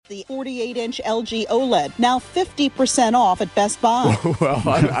the 48-inch LG OLED, now 50% off at Best Buy. Well,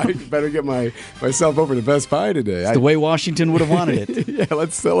 I better get myself over to Best Buy today. It's the way Washington would have wanted it. Yeah,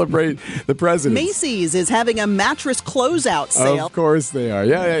 let's celebrate the president. Macy's is having a mattress closeout sale. Of course they are.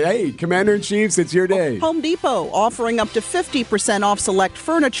 Yeah, hey, Commander-in-Chiefs, it's your day. Home Depot offering up to 50% off select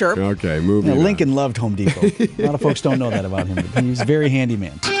furniture. Okay, moving on. Lincoln loved Home Depot. A lot of folks don't know that about him, but he's a very handy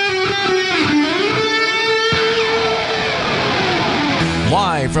man.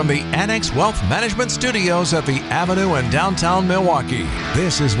 Live from the Annex Wealth Management Studios at the Avenue in downtown Milwaukee,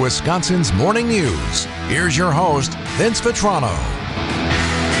 this is Wisconsin's Morning News. Here's your host, Vince Vitrano.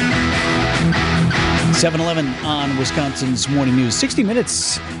 7-11 on Wisconsin's Morning News. 60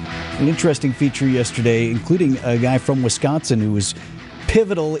 Minutes, an interesting feature yesterday, including a guy from Wisconsin who was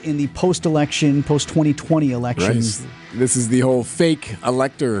pivotal in the post-election, post-2020 election. Right. This is the whole fake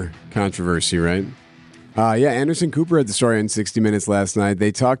elector controversy, right? Anderson Cooper had the story on 60 Minutes last night.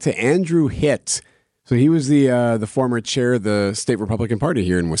 They talked to Andrew Hitt. So he was the former chair of the state Republican Party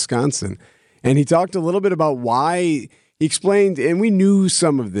here in Wisconsin. And he talked a little bit about why, he explained, and we knew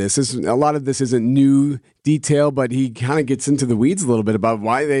some of this. A lot of this isn't new detail, but he kind of gets into the weeds a little bit about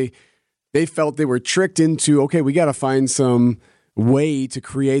why they felt they were tricked into, okay, we got to find some way to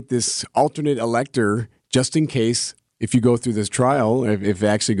create this alternate elector just in case if you go through this trial, if it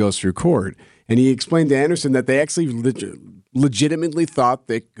actually goes through court. And he explained to Anderson that they actually legitimately thought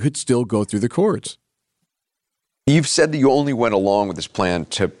they could still go through the courts. You've said that you only went along with this plan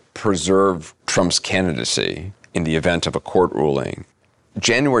to preserve Trump's candidacy in the event of a court ruling.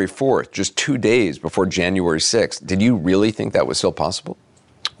 January 4th, just 2 days before January 6th, did you really think that was still possible?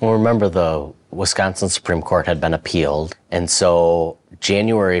 Well, remember, the Wisconsin Supreme Court had been appealed, and so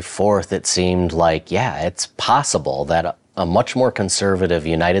January 4th, it seemed like, it's possible that a much more conservative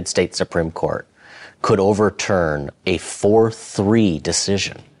United States Supreme Court could overturn a 4-3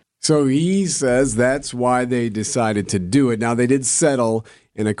 decision. So he says that's why they decided to do it. Now, they did settle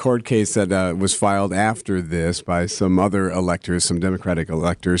in a court case that was filed after this by some other electors, some Democratic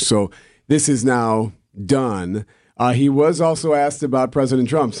electors. So this is now done. He was also asked about President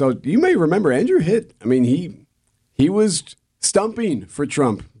Trump. So you may remember Andrew Hitt. I mean, he was stumping for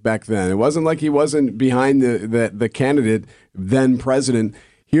Trump back then. It wasn't like he wasn't behind the candidate, then president.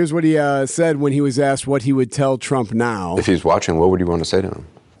 Here's what he said when he was asked what he would tell Trump now. If he's watching, what would you want to say to him?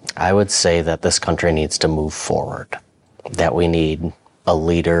 I would say that this country needs to move forward, that we need a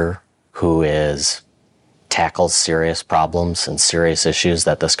leader who tackles serious problems and serious issues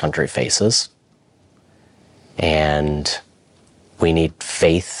that this country faces. And we need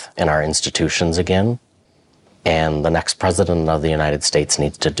faith in our institutions again. And the next president of the United States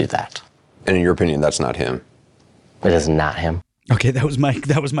needs to do that. And in your opinion, that's not him? It is not him. Okay, that was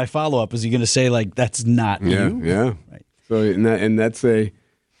my follow-up. Is he going to say, like, that's not you? Yeah. Right. So and that's a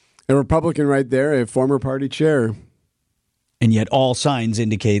Republican right there, a former party chair. And yet all signs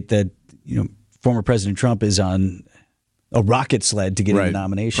indicate that, former President Trump is on a rocket sled to get in the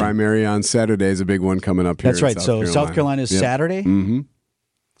nomination. Primary on Saturday is a big one coming up here. That's right. South Carolina is Saturday? Mm-hmm.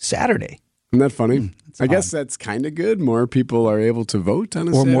 Saturday. Isn't that funny? I guess that's kind of good. More people are able to vote on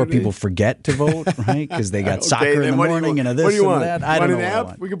a Saturday. Or more people forget to vote, right? Because they got soccer in the morning and this and that. I don't know what I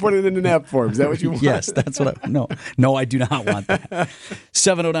want. We can put it in an app form. Is that what you want? Yes, that's what No, I do not want that.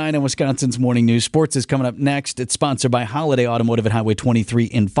 7:09 on Wisconsin's Morning News. Sports is coming up next. It's sponsored by Holiday Automotive at Highway 23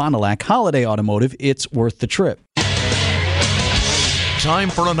 in Fond du Lac. Holiday Automotive, it's worth the trip.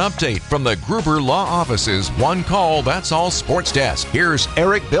 Time for an update from the Gruber Law Office's One Call, That's All Sports Desk. Here's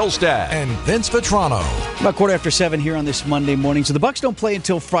Eric Bilstad and Vince Vitrano. About 7:15 here on this Monday morning. So the Bucks don't play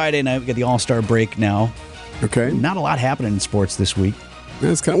until Friday night. We got the All-Star break now. Okay. Not a lot happening in sports this week.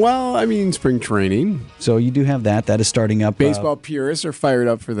 That's spring training. So you do have that. That is starting up. Baseball purists are fired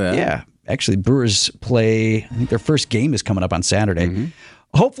up for that. Yeah. Actually, Brewers play, I think their first game is coming up on Saturday. Mm-hmm.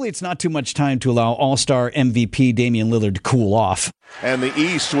 Hopefully it's not too much time to allow All-Star MVP Damian Lillard to cool off. And the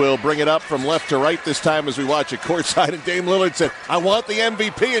East will bring it up from left to right this time as we watch it courtside. And Dame Lillard said, I want the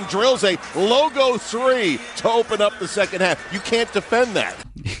MVP, and drills a logo 3 to open up the second half. You can't defend that.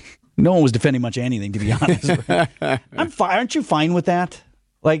 No one was defending much anything, to be honest. I'm fine. Aren't you fine with that?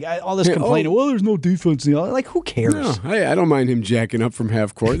 Like, all this complaining, there's no defense. Like, who cares? No, I don't mind him jacking up from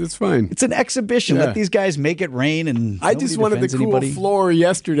half court. That's fine. It's an exhibition. Yeah. Let these guys make it rain. And I just wanted the cool floor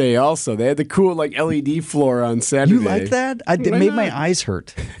yesterday also. They had the cool LED floor on Saturday. You like that? It made my eyes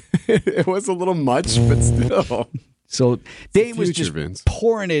hurt. It was a little much, but still. So Dave was just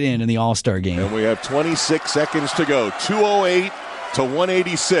pouring it in the All-Star game. And we have 26 seconds to go. 2:08 to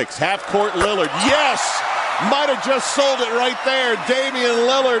 186. Half court Lillard. Yes! Might have just sold it right there. Damian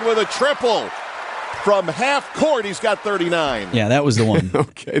Lillard with a triple. From half court, he's got 39. Yeah, that was the one.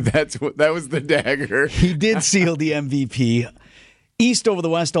 Okay, that was the dagger. He did seal the MVP. East over the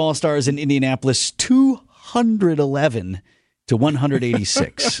West All-Stars in Indianapolis, 211 to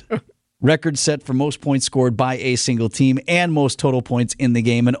 186. Record set for most points scored by a single team and most total points in the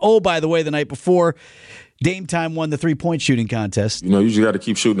game. And oh, by the way, the night before, Dame Time won the three-point shooting contest. You just got to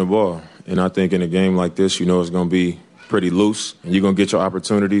keep shooting the ball. And I think in a game like this, it's going to be pretty loose, and you're going to get your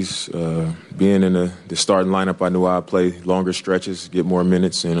opportunities. Being in the starting lineup, I knew I'd play longer stretches, get more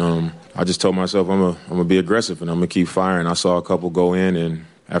minutes, and I just told myself I'm going to be aggressive and I'm going to keep firing. I saw a couple go in, and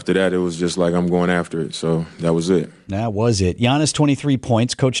after that, it was just like I'm going after it. So that was it. That was it. Giannis, 23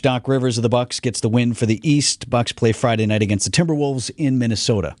 points. Coach Doc Rivers of the Bucks gets the win for the East. Bucks play Friday night against the Timberwolves in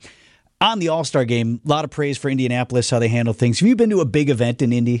Minnesota. On the All-Star game, a lot of praise for Indianapolis, how they handle things. Have you been to a big event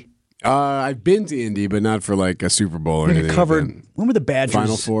in Indy? I've been to Indy, but not for like a Super Bowl or anything. Covered. When were the Badgers?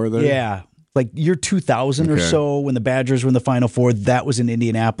 Final Four there? Yeah. Like year 2000 or so, when the Badgers were in the Final Four, that was in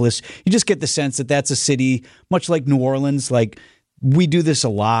Indianapolis. You just get the sense that that's a city, much like New Orleans. Like, we do this a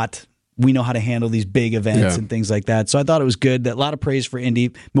lot. We know how to handle these big events and things like that. So I thought it was good. A lot of praise for Indy.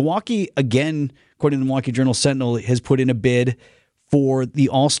 Milwaukee, again, according to the Milwaukee Journal-Sentinel, has put in a bid for the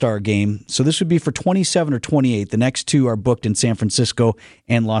All-Star game. So this would be for 27 or 28. The next two are booked in San Francisco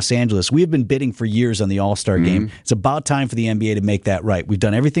and Los Angeles. We have been bidding for years on the All-Star game. It's about time for the NBA to make that right. We've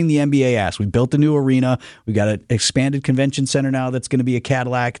done everything the NBA asked. We've built a new arena. We've got an expanded convention center now that's going to be a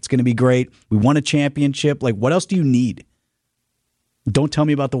Cadillac. It's going to be great. We won a championship. Like, what else do you need? Don't tell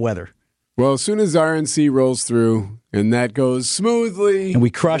me about the weather. Well, as soon as RNC rolls through and that goes smoothly, and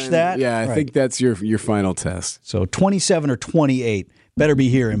we crush that, yeah, I think that's your final test. So 27 or 28 better be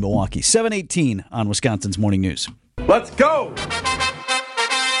here in Milwaukee. 7:18 on Wisconsin's Morning News. Let's go!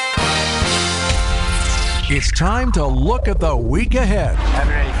 It's time to look at the week ahead.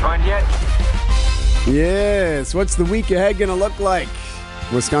 Having any fun yet? Yes, what's the week ahead going to look like?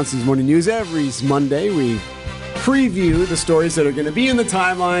 Wisconsin's Morning News every Monday. We preview the stories that are going to be in the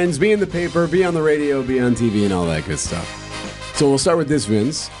timelines, be in the paper, be on the radio, be on TV, and all that good stuff. So we'll start with this,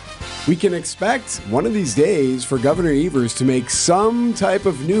 Vince. We can expect one of these days for Governor Evers to make some type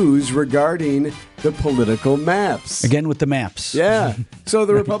of news regarding the political maps. Again with the maps. Yeah. So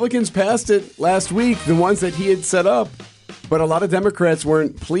the Republicans passed it last week, the ones that he had set up, but a lot of Democrats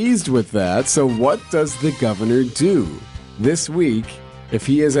weren't pleased with that. So what does the governor do this week? If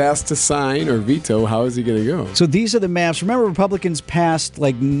he is asked to sign or veto, how is he going to go? So these are the maps. Remember, Republicans passed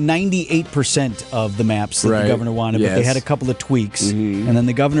like 98% of the maps that the governor wanted, but they had a couple of tweaks. And then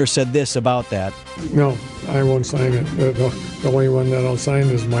the governor said this about that. No, I won't sign it. The only one that I'll sign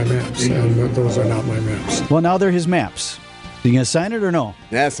is my maps, and those are not my maps. Well, now they're his maps. Are you going to sign it or no?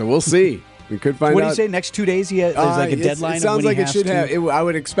 Yeah, so we'll see. We could find out. What do you say? Next 2 days, there's like a deadline. It sounds like it should have. I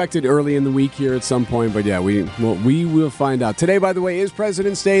would expect it early in the week here at some point. But yeah, we will find out. Today, by the way, is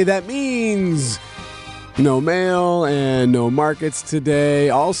President's Day. That means no mail and no markets today.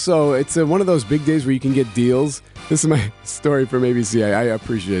 Also, it's one of those big days where you can get deals. This is my story from ABC. I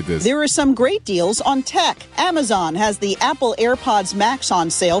appreciate this. There are some great deals on tech. Amazon has the Apple AirPods Max on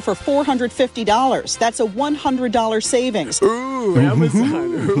sale for $450. That's a $100 savings. Ooh,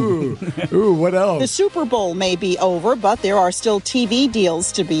 Amazon. Ooh, what else? The Super Bowl may be over, but there are still TV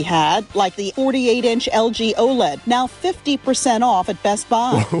deals to be had, like the 48-inch LG OLED, now 50% off at Best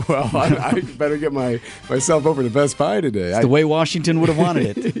Buy. Well, I better get myself over to Best Buy today. It's the way Washington would have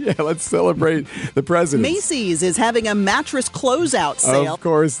wanted it. Yeah, let's celebrate the president. Macy's is having a mattress closeout sale. Of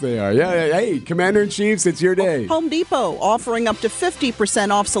course they are. Yeah. Hey, Commander-in-Chiefs, it's your day. Home Depot offering up to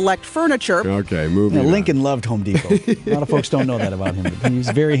 50% off select furniture. Okay, moving on. Lincoln loved Home Depot. A lot of folks don't know that about him, but he's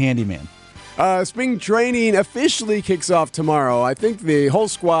a very handy man. Spring training officially kicks off tomorrow. I think the whole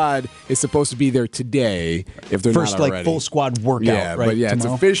squad is supposed to be there today, if they're First, not already. like, full squad workout, right? But yeah,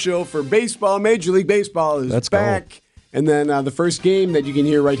 tomorrow? It's official for baseball. Major League Baseball is back. Go. And then the first game that you can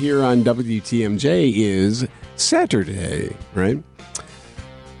hear right here on WTMJ is Saturday, right?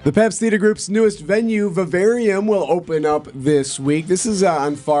 The Pabst Theater Group's newest venue, Vivarium, will open up this week. This is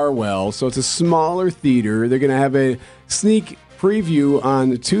on Farwell, so it's a smaller theater. They're going to have a sneak preview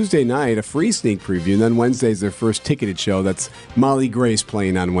on Tuesday night, a free sneak preview, and then Wednesday's their first ticketed show. That's Molly Grace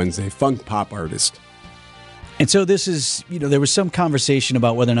playing on Wednesday, funk pop artist. And so this is, there was some conversation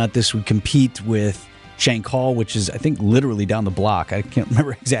about whether or not this would compete with Shank Hall, which is, I think, literally down the block. I can't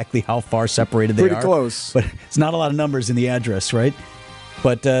remember exactly how far separated they are. Pretty close. But it's not a lot of numbers in the address, right?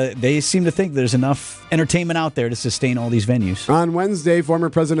 But they seem to think there's enough entertainment out there to sustain all these venues. On Wednesday, former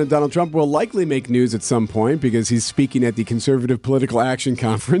President Donald Trump will likely make news at some point because he's speaking at the Conservative Political Action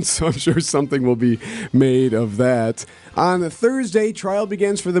Conference, so I'm sure something will be made of that. On Thursday, trial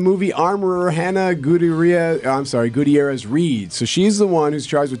begins for the movie Armorer Hannah Gutierrez Reed. So she's the one who's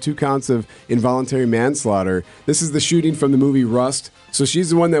charged with 2 counts of involuntary manslaughter. This is the shooting from the movie Rust. So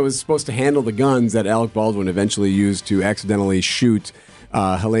she's the one that was supposed to handle the guns that Alec Baldwin eventually used to accidentally shoot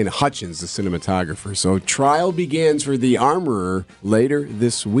Helena Hutchins, the cinematographer. So trial begins for the Armorer later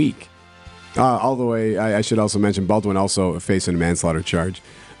this week. All the way, I should also mention Baldwin also facing a manslaughter charge.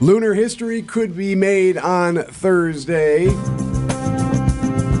 Lunar history could be made on Thursday.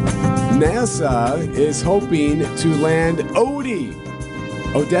 NASA is hoping to land Odie.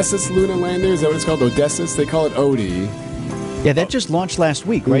 Odysseus lunar lander, is that what it's called? Odysseus? They call it Odie. Yeah, that just launched last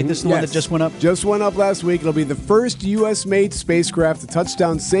week, right? This is the one that just went up? Just went up last week. It'll be the first U.S.-made spacecraft to touch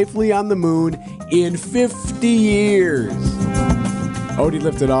down safely on the moon in 50 years. Odie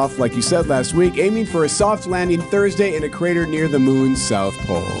lifted off, like you said last week, aiming for a soft landing Thursday in a crater near the moon's south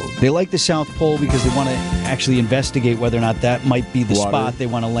pole. They like the South Pole because they want to actually investigate whether or not that might be the spot they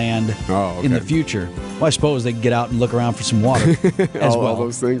want to land in the future. Well, I suppose they can get out and look around for some water as well. All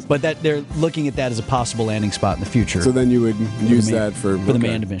those things. But that they're looking at that as a possible landing spot in the future. So then you would use that for the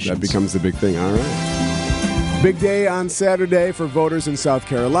manned missions. That becomes the big thing. All right. Big day on Saturday for voters in South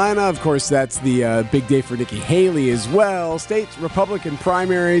Carolina. Of course, that's the big day for Nikki Haley as well. State Republican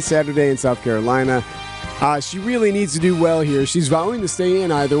primary Saturday in South Carolina. She really needs to do well here. She's vowing to stay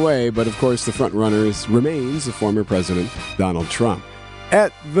in either way, but of course the front runner remains the former President Donald Trump.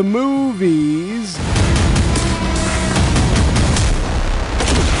 At the movies,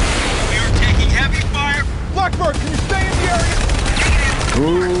 We are taking heavy fire. Blackbird, can you stay in the area?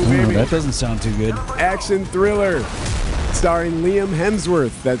 ooh, baby, that doesn't sound too good. action thriller starring Liam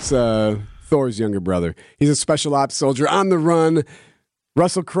Hemsworth. That's Thor's younger brother. He's a special ops soldier on the run.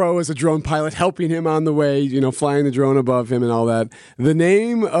 Russell Crowe is a drone pilot helping him on the way, flying the drone above him and all that. The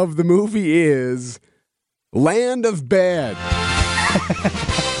name of the movie is Land of Bad.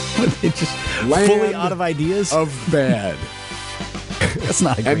 They just Land fully out of ideas. of Bad. That's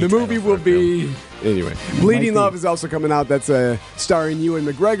not a great And the movie title will for a film. be... Anyway, Bleeding be. Love is also coming out. That's starring Ewan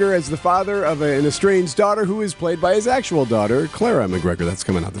McGregor as the father of an estranged daughter who is played by his actual daughter, Clara McGregor. That's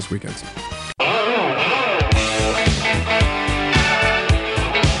coming out this weekend.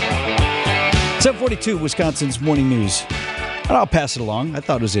 742, Wisconsin's Morning News. And I'll pass it along. I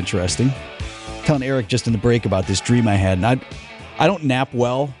thought it was interesting. Telling Eric just in the break about this dream I had. And I don't nap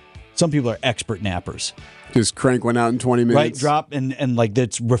well. Some people are expert nappers. Just crank one out in 20 minutes. Right, drop and like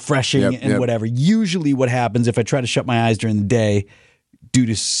that's refreshing and whatever. Usually what happens if I try to shut my eyes during the day due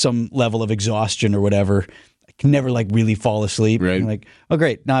to some level of exhaustion or whatever, I can never like really fall asleep. Right. I'm like, oh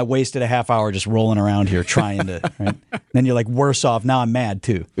great, now I wasted a half hour just rolling around here trying to, right? Then you're like worse off. Now I'm mad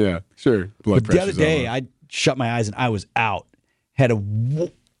too. Yeah, sure. But the other day I shut my eyes and I was out. Had an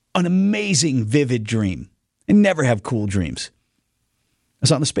amazing, vivid dream. I never have cool dreams. I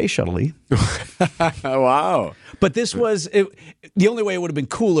was on the space shuttle, Lee. Wow. But this was the only way it would have been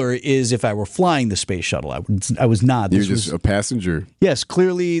cooler is if I were flying the space shuttle. I was not. You're just a passenger. Yes,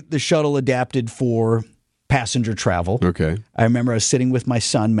 clearly the shuttle adapted for passenger travel. Okay. I remember I was sitting with my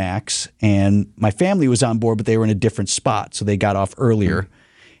son, Max, and my family was on board, but they were in a different spot, so they got off earlier.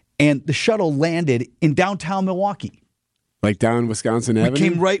 And the shuttle landed in downtown Milwaukee. Like down Wisconsin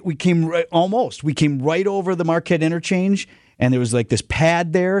Avenue? We came right over the Marquette interchange, and there was like this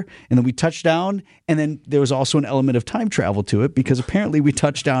pad there, and then we touched down, and then there was also an element of time travel to it because apparently we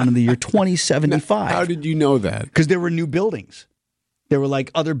touched down in the year 2075. How did you know that? Because there were new buildings. There were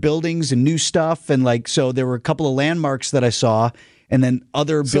like other buildings and new stuff, and like so there were a couple of landmarks that I saw, and then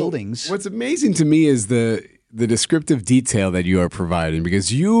other buildings. What's amazing to me is the descriptive detail that you are providing,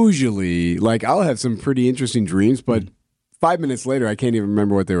 because usually, like, I'll have some pretty interesting dreams, but 5 minutes later, I can't even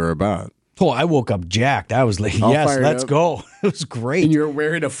remember what they were about. Oh, I woke up jacked. I was like, yes, let's go. It was great. And you're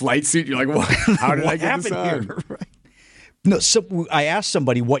wearing a flight suit. You're like, what? How did I get this on? Here? Right. No, so I asked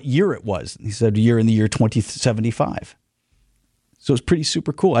somebody what year it was. He said, you're in the year 2075. So it was pretty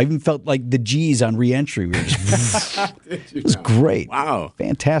super cool. I even felt like the G's on re-entry. We were just, it was great. Wow.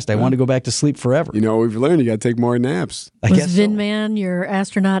 Fantastic. I wanted to go back to sleep forever. You know, we've learned you got to take more naps. I Was guess Vin so. Man your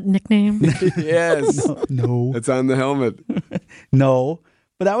astronaut nickname? Yes. No. It's on the helmet. No.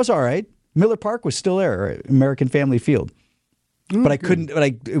 But that was all right. Miller Park was still there, American Family Field. But I couldn't,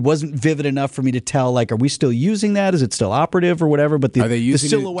 it wasn't vivid enough for me to tell, like, are we still using that? Is it still operative or whatever? But Are they using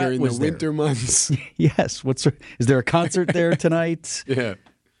the silhouette it during was the winter months? Yes. Is there a concert there tonight? Yeah.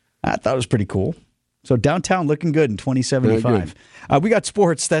 I thought it was pretty cool. So downtown looking good in 2075. We got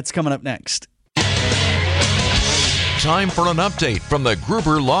sports. That's coming up next. Time for an update from the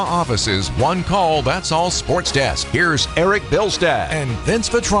Gruber Law Office's One Call, That's All Sports Desk. Here's Eric Billstad and Vince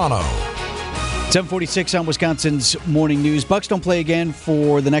Vitrano. 7:46 on Wisconsin's Morning News. Bucks don't play again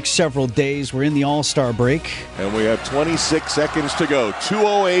for the next several days. We're in the All-Star break. And we have 26 seconds to go.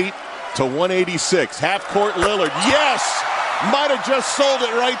 2:08 to 186. Half court Lillard. Yes! Might have just sold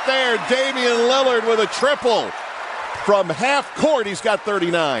it right there. Damian Lillard with a triple. From half court, he's got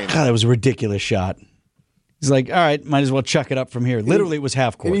 39. God, that was a ridiculous shot. He's like, all right, might as well chuck it up from here. Literally, it was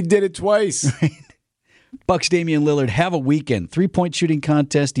half court. And he did it twice. Bucks Damian Lillard have a weekend. 3-point shooting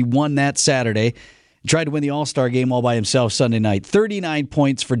contest. He won that Saturday. He tried to win the All-Star game all by himself Sunday night. 39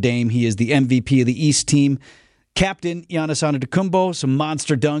 points for Dame. He is the MVP of the East team. Captain Giannis Antetokounmpo, some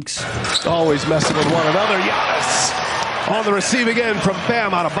monster dunks. Always messing with one another. Giannis on the receiving end from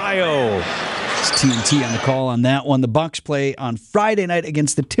Bam Adebayo. It's TNT on the call on that one. The Bucks play on Friday night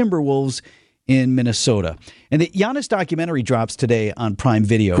against the Timberwolves in Minnesota. And the Giannis documentary drops today on Prime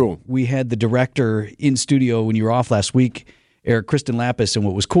Video. Cool. We had the director in studio when you were off last week, Eric Kristen Lapis, and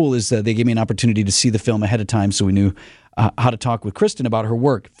what was cool is they gave me an opportunity to see the film ahead of time so we knew how to talk with Kristen about her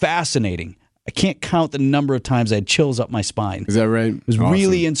work. Fascinating. I can't count the number of times I had chills up my spine. Is that right? It was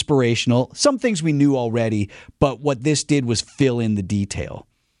really inspirational. Some things we knew already, but what this did was fill in the detail.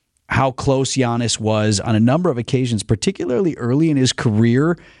 How close Giannis was on a number of occasions, particularly early in his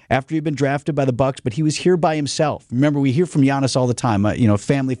career after he'd been drafted by the Bucks, but he was here by himself. Remember, we hear from Giannis all the time,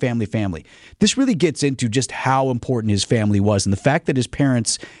 family, family, family. This really gets into just how important his family was, and the fact that his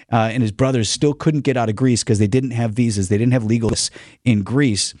parents and his brothers still couldn't get out of Greece because they didn't have visas, they didn't have legal in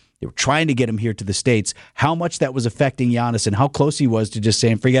Greece. They were trying to get him here to the States. How much that was affecting Giannis and how close he was to just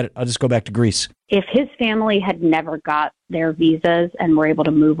saying, forget it, I'll just go back to Greece. If his family had never got their visas and were able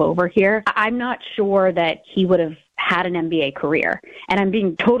to move over here, I'm not sure that he would have had an NBA career. And I'm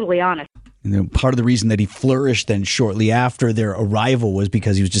being totally honest. And part of the reason that he flourished then shortly after their arrival was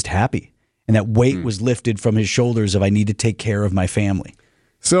because he was just happy. And that weight was lifted from his shoulders of, I need to take care of my family.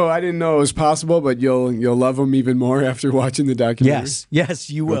 So I didn't know it was possible, but you'll love him even more after watching the documentary? Yes,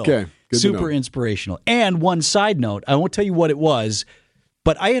 you will. Okay, good to know. Super inspirational. And one side note, I won't tell you what it was,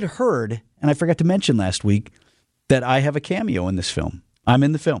 but I had heard, and I forgot to mention last week, that I have a cameo in this film. I'm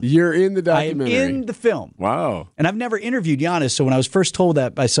in the film. You're in the documentary? I am in the film. Wow. And I've never interviewed Giannis, so when I was first told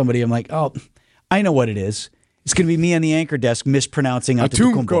that by somebody, I'm like, oh, I know what it is. It's going to be me on the anchor desk mispronouncing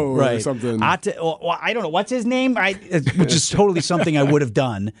Antetokounmpo or something. I don't know. What's his name? Which is totally something I would have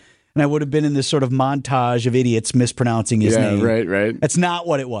done. And I would have been in this sort of montage of idiots mispronouncing his name. Right. That's not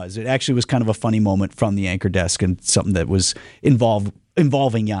what it was. It actually was kind of a funny moment from the anchor desk and something that was involving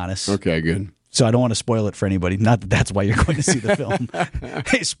Giannis. Okay, good. So I don't want to spoil it for anybody. Not that that's why you're going to see the film.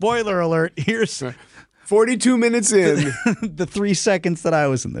 Hey, spoiler alert. Here's 42 minutes in. the 3 seconds that I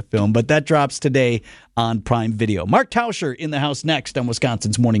was in the film. But that drops today on Prime Video. Mark Tauscher in the house next on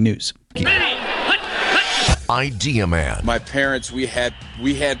Wisconsin's Morning News. Idea Man. My parents, we had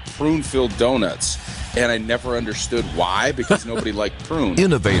prune-filled donuts, and I never understood why, because nobody liked prune.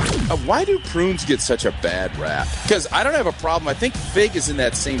 Innovator. Why do prunes get such a bad rap? Because I don't have a problem. I think fig is in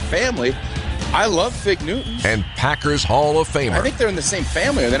that same family. I love Fig Newtons. And Packers Hall of Famer. I think they're in the same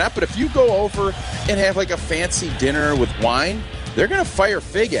family, or they're not. But if you go over and have like a fancy dinner with wine, they're going to fire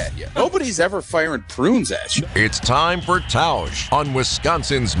fig at you. Nobody's ever firing prunes at you. It's time for Tausch on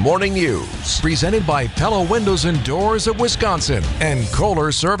Wisconsin's Morning News. Presented by Pella Windows and Doors of Wisconsin and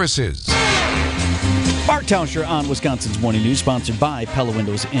Kohler Services. Mark Tauscher on Wisconsin's Morning News, sponsored by Pella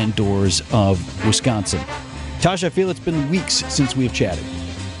Windows and Doors of Wisconsin. Tauscher, I feel it's been weeks since we've chatted.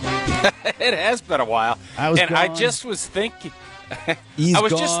 It has been a while. I just was thinking.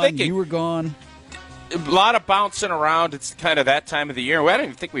 Just thinking. You were gone. A lot of bouncing around. It's kind of that time of the year. I don't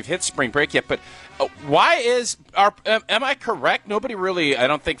even think we've hit spring break yet. But why is am I correct? Nobody really, I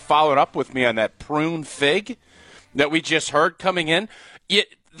don't think, followed up with me on that prune fig that we just heard coming in.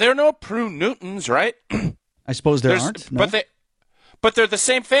 There are no prune Newtons, right? I suppose there aren't. No? But they're the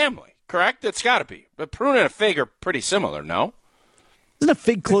same family, correct? It's got to be. But prune and a fig are pretty similar, no? Isn't a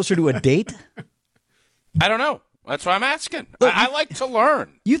fig closer to a date? I don't know. That's why I'm asking. Look, I like to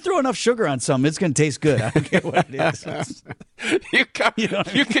learn. You throw enough sugar on something, it's going to taste good. I don't care what it is. You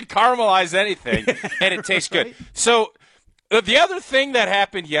can caramelize anything, and it tastes good. So the other thing that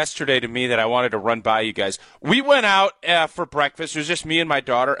happened yesterday to me that I wanted to run by you guys, we went out for breakfast. It was just me and my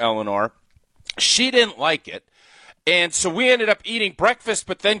daughter, Eleanor. She didn't like it. And so we ended up eating breakfast,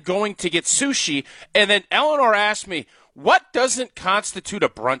 but then going to get sushi. And then Eleanor asked me, what doesn't constitute a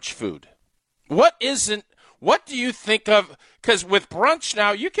brunch food? What do you think of? Because with brunch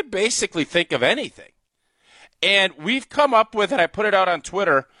now, you can basically think of anything. And we've come up with, and I put it out on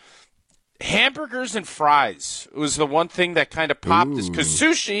Twitter, hamburgers and fries was the one thing that kind of popped us, because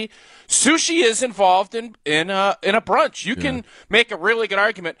sushi is involved in a brunch. You can make a really good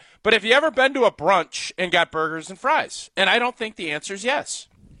argument, but have you ever been to a brunch and got burgers and fries? And I don't think the answer is yes.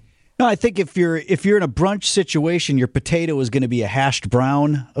 No, I think if you're in a brunch situation, your potato is going to be a hashed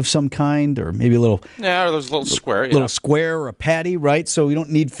brown of some kind, or maybe a little or those little square, square or a patty, right? So you don't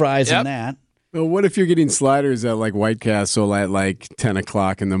need fries in that. Well, what if you're getting sliders at like White Castle at like 10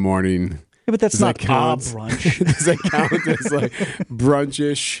 o'clock in the morning? Yeah, but that's not a brunch. Does that count as like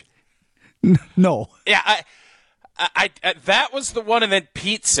brunchish? No. Yeah, I that was the one, and then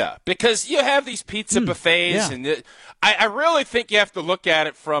pizza, because you have these pizza buffets, and I really think you have to look at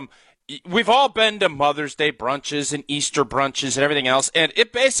it from. We've all been to Mother's Day brunches and Easter brunches and everything else, and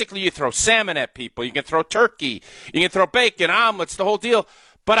it basically you throw salmon at people, you can throw turkey, you can throw bacon, omelets, the whole deal.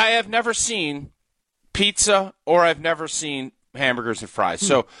 But I have never seen pizza, or I've never seen hamburgers and fries.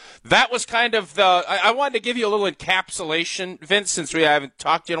 So that was kind of I wanted to give you a little encapsulation, Vince, since we haven't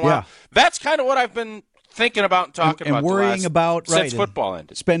talked to you in a while. That's kind of what I've been thinking about and talking about. And worrying about since football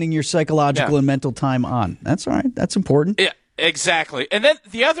ended. Spending your psychological and mental time on. That's all right. That's important. Yeah, exactly. And then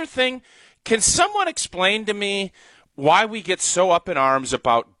the other thing, can someone explain to me why we get so up in arms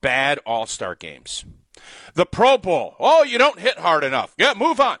about bad All-Star games? The Pro Bowl. Oh, you don't hit hard enough. Yeah,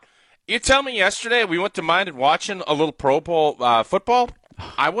 move on. You tell me yesterday we went to Minded watching a little Pro Bowl football.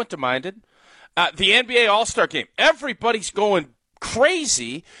 I went to Minded. The NBA All-Star game. Everybody's going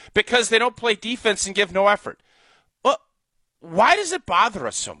crazy because they don't play defense and give no effort. Well, why does it bother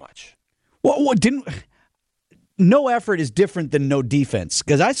us so much? Well, no effort is different than no defense,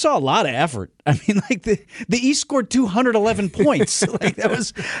 because I saw a lot of effort. I mean, like the East scored 211 points. Like that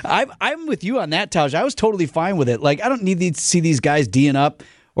was, I'm with you on that, Tausch. I was totally fine with it. Like I don't need to see these guys D'ing up,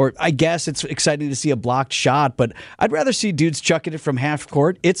 or I guess it's exciting to see a blocked shot, but I'd rather see dudes chucking it from half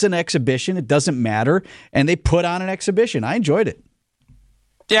court. It's an exhibition. It doesn't matter, and they put on an exhibition. I enjoyed it.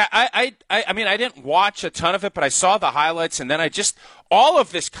 Yeah, I mean, I didn't watch a ton of it, but I saw the highlights, and then all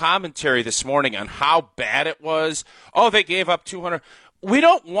of this commentary this morning on how bad it was. Oh, they gave up 200. We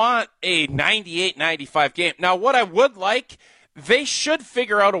don't want a 98-95 game. Now, what I would like, they should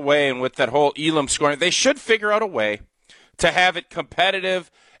figure out a way, and with that whole Elam scoring, they should figure out a way to have it competitive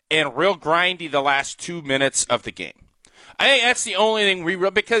and real grindy the last 2 minutes of the game. I think that's the only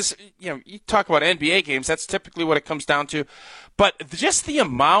thing because, you talk about NBA games, that's typically what it comes down to. But just the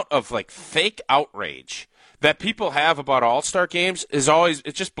amount of like fake outrage that people have about All-Star games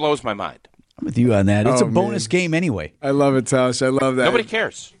it just blows my mind. I'm with you on that. It's a bonus game anyway. I love it, Tausch. I love that. Nobody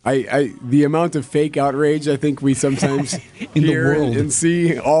cares. The amount of fake outrage I think we sometimes hear and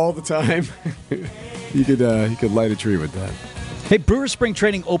see all the time. You could light a tree with that. Hey, Brewers spring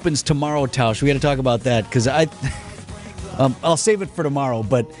training opens tomorrow, Tausch. We got to talk about that because I'll save it for tomorrow.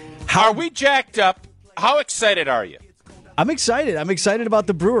 But are we jacked up? How excited are you? I'm excited. I'm excited about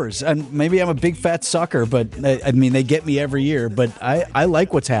the Brewers. And maybe I'm a big fat sucker, but I mean, they get me every year. But I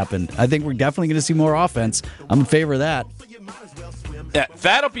like what's happened. I think we're definitely going to see more offense. I'm in favor of that. Yeah,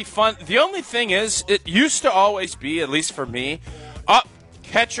 that'll be fun. The only thing is, it used to always be, at least for me,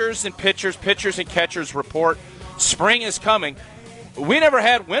 catchers and pitchers and catchers report. Spring is coming. We never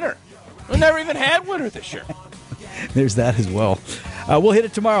had winter. We never even had winter this year. There's that as well. We'll hit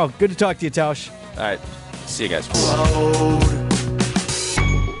it tomorrow. Good to talk to you, Tausch. All right. See you guys.